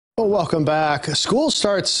Well, welcome back. School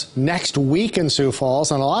starts next week in Sioux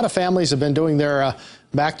Falls, and a lot of families have been doing their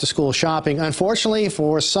back-to-school shopping. Unfortunately,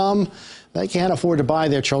 for some, they can't afford to buy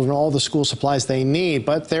their children all the school supplies they need,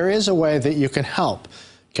 but there is a way that you can help.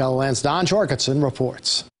 KELOLAND's Don Jorgensen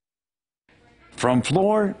reports. From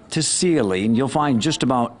floor to ceiling, you'll find just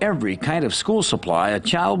about every kind of school supply a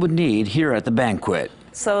child would need here at the banquet.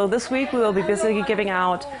 So this week we will be busy giving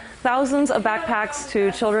out thousands of backpacks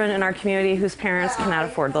to children in our community whose parents cannot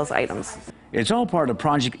afford those items. It's all part of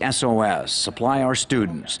Project SOS, Supply Our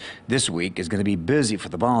Students. This week is going to be busy for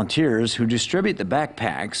the volunteers who distribute the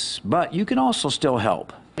backpacks, but you can also still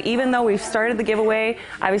help. Even though we've started the giveaway,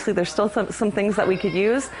 obviously there's still some things that we could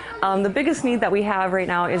use. The biggest need that we have right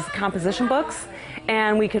now is composition books,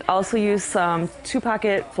 and we could also use some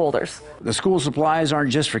two-pocket folders. The school supplies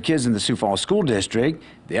aren't just for kids in the Sioux Falls School District.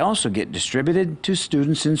 They also get distributed to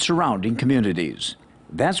students in surrounding communities.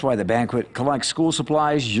 That's why the banquet collects school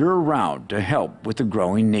supplies year-round to help with the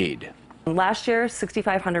growing need. Last year,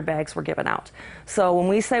 6,500 bags were given out. So when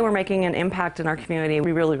we say we're making an impact in our community,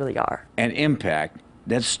 we really, really are. An impact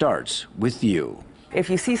that starts with you. If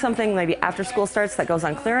you see something maybe after school starts that goes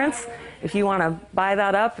on clearance, if you want to buy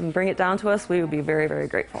that up and bring it down to us, we would be very, very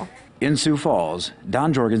grateful. In Sioux Falls,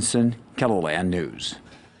 Don Jorgensen, KELOLAND News.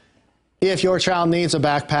 If your child needs a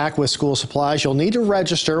backpack with school supplies, you'll need to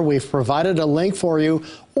register. We've provided a link for you,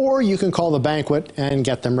 or you can call the banquet and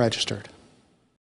get them registered.